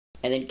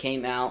and then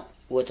came out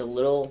with a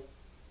little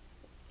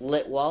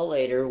while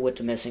later with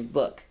the missing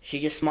book. She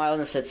just smiled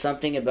and said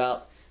something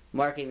about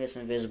marking this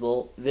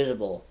invisible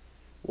visible.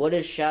 What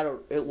is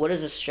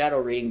this shadow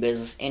reading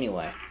business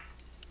anyway?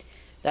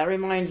 That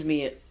reminds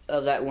me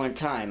of that one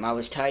time I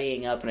was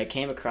tidying up and I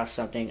came across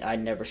something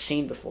I'd never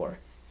seen before.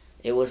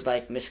 It was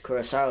like Miss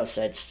Kurosawa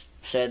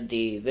said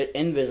the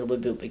invisible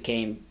book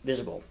became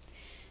visible.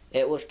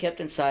 It was kept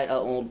inside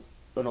an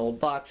old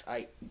box.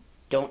 I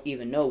don't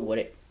even know what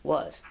it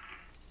was.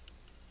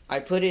 I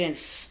put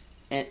it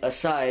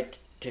aside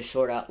to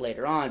sort out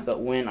later on, but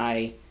when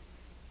I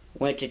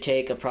went to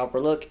take a proper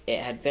look, it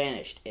had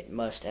vanished. It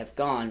must have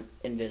gone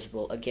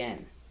invisible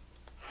again.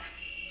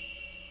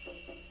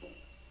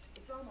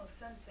 It's almost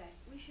sunset.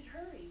 We should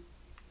hurry.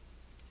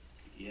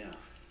 Yeah,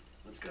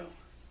 let's go.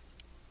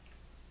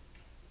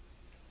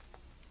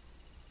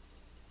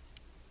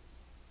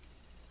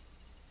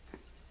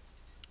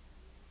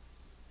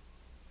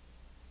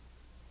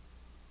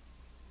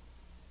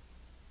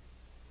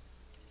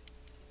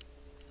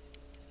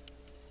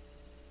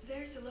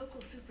 There's a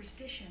local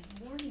superstition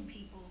warning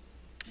people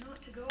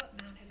not to go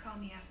up Mount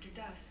Hakami after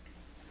dusk.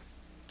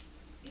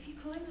 If you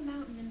climb the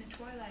mountain in the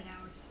twilight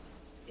hours,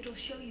 it'll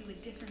show you a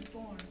different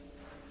form.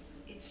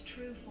 Its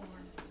true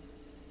form.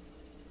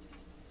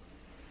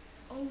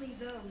 Only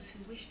those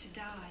who wish to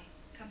die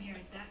come here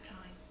at that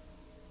time.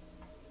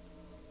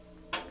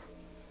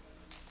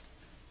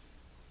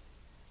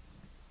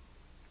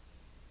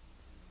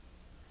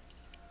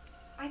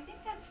 I think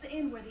that's the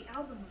inn where the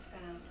album was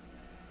found.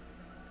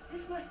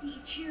 This must be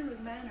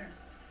Ichiru Manor.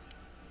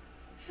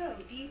 So,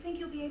 do you think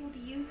you'll be able to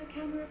use a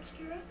camera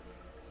obscura?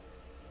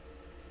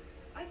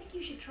 I think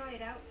you should try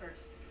it out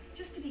first,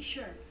 just to be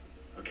sure.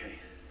 Okay.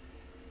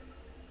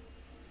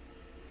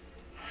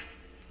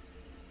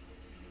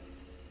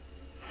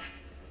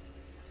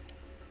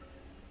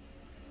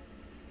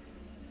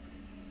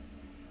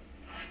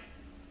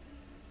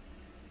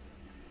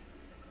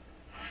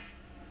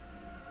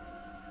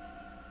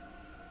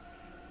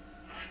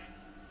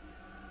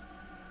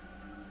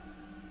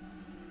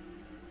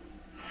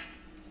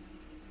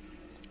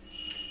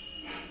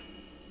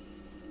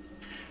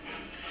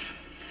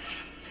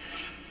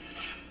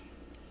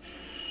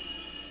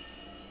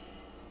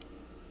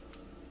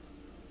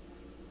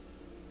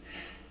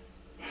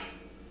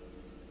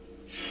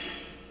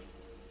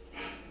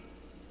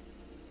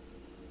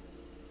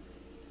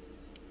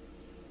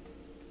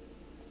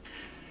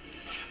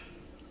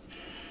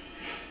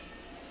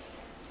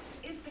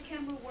 Is the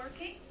camera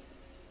working?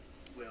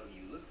 Well,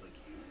 you look like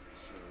you,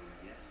 so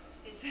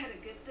yeah. Is that a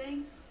good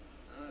thing?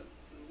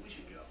 We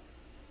should go.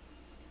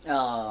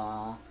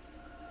 Aww.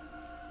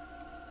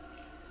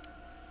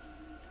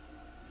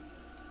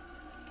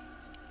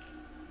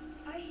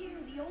 I hear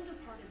the older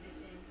part of this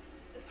inn,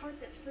 the part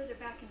that's further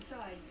back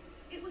inside,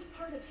 it was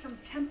part of some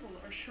temple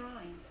or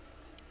shrine.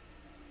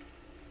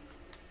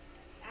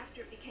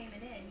 After it became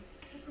an inn,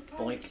 the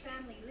proprietor's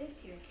family lived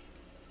here.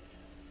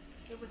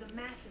 There was a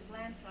massive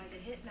landslide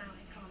that hit Mount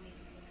Hakami.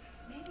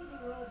 Maybe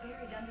they were all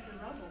buried under the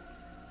rubble.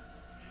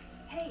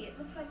 Hey, it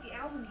looks like the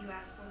album you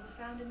asked for was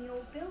found in the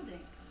old building.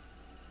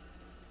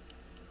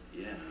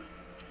 Yeah,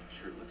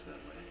 sure looks that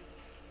way.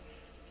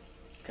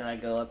 Can I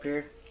go up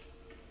here?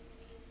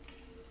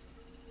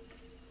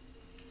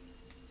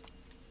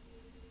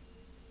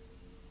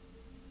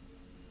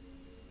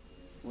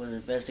 Was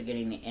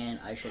investigating the inn,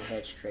 I should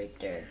head straight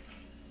there.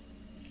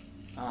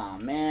 Aw,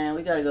 man,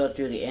 we gotta go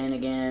through the inn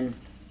again.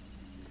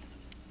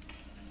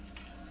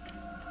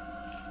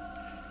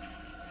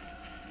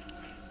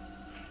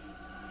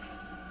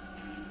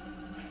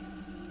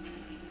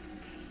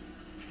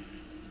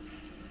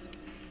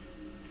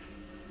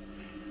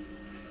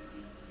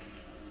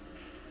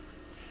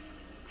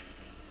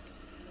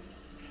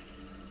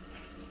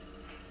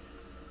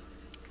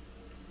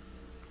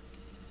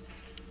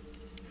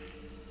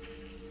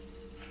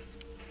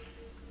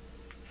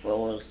 What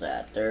was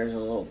that? There's a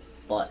little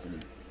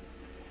button.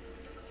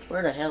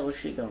 Where the hell was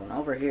she going?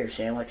 Over here,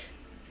 sandwich.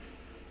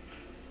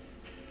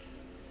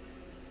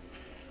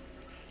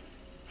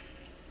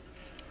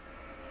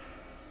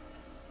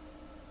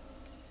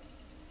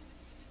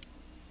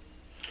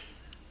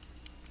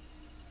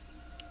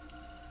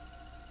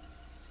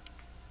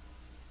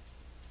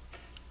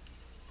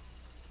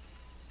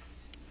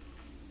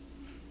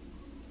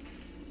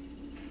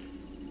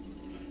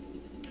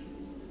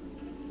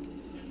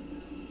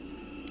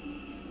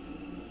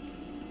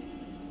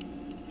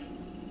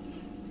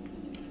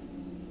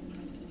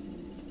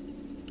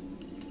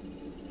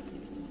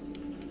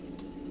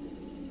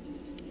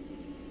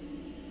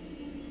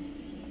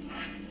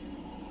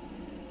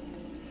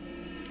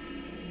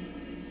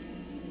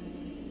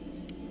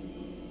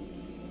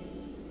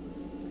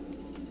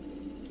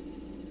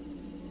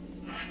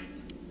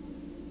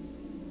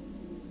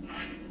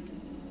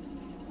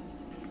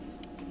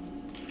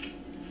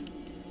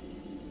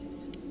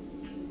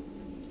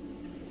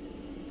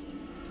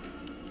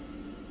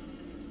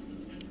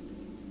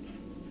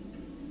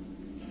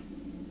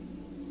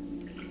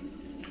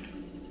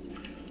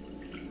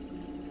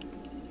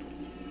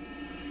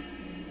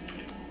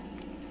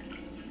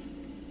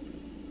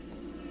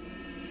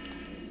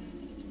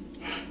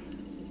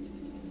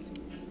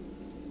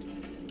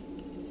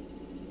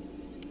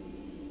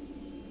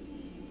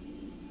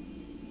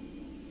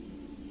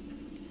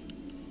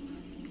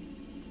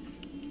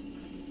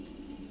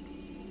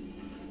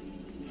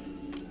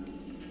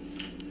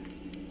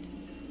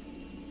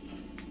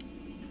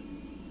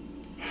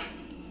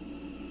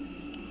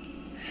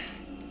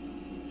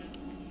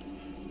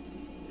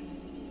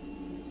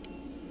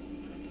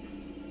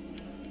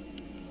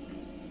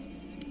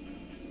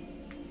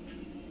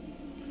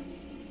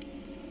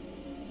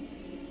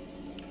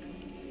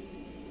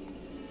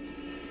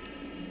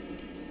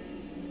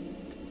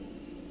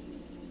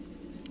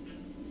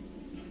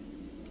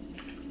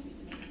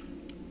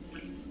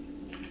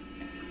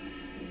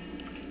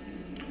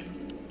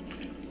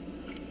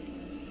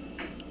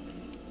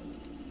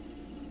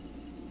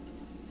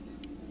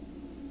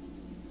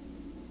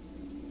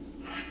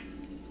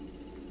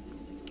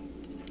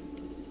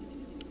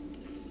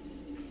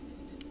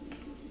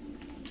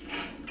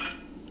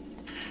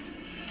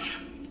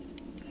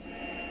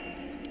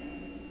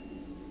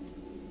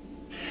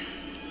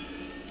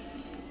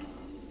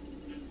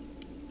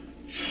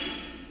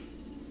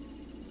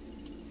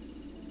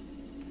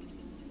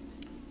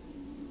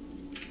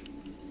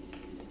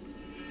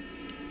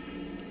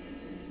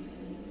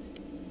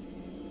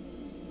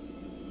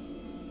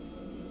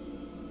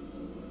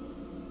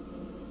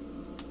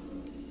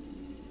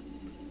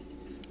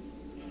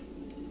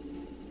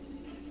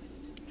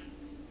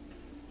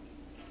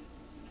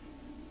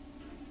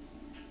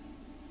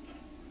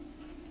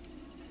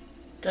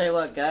 Tell you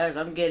what, guys,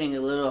 I'm getting a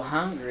little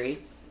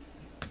hungry.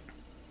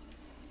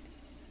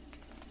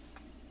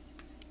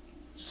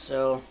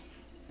 So,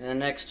 in the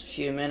next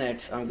few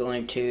minutes, I'm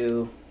going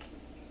to...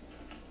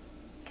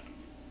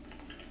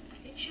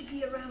 It should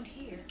be around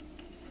here.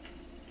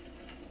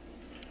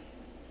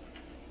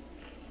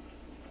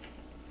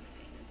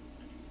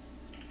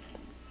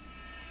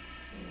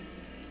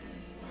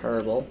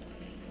 Herbal.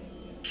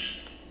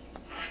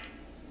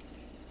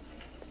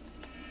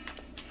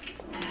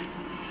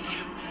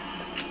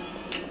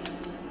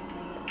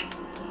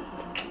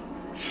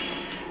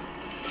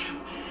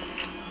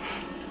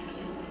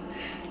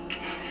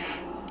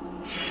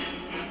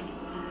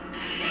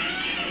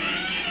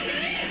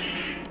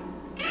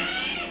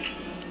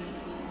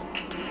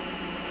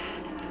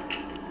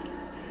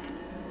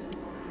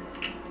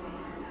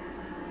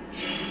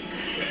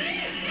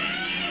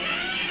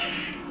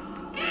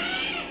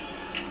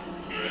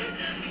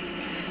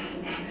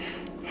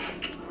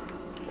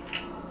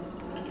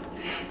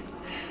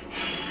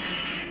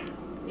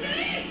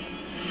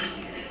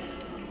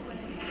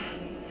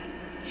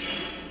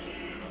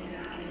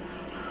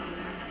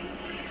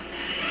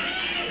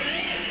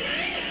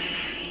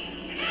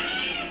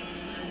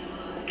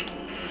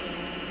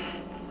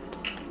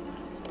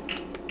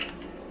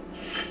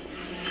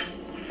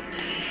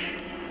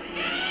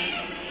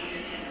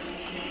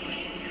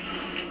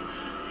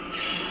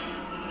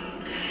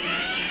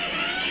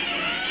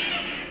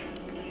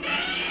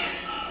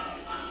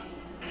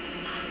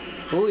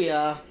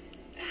 Booyah!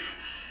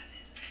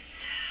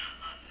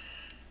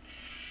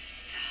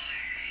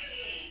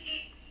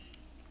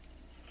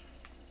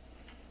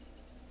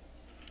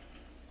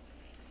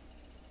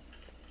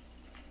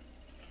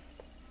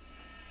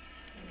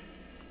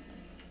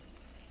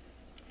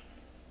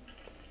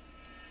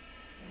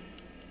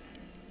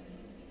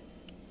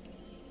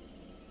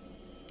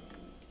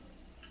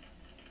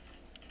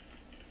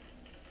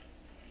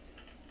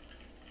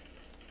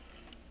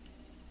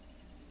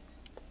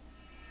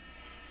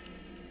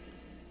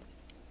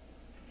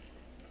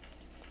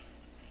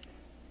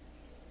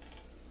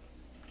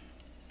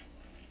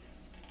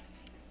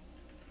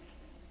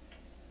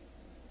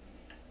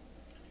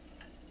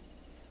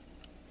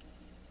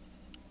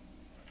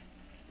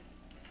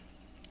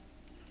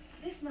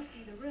 This must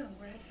be the room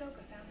where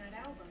Hisoka found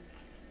that album.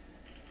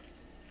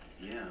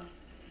 Yeah,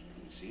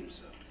 it seems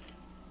so.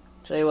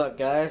 Tell you what,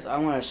 guys,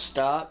 I'm gonna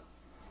stop.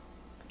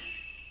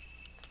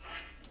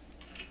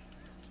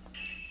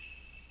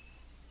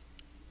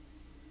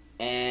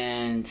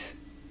 And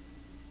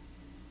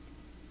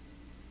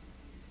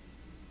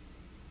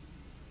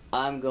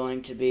I'm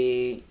going to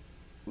be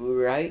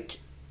right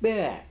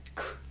back.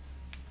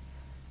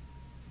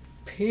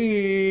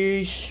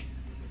 Peace.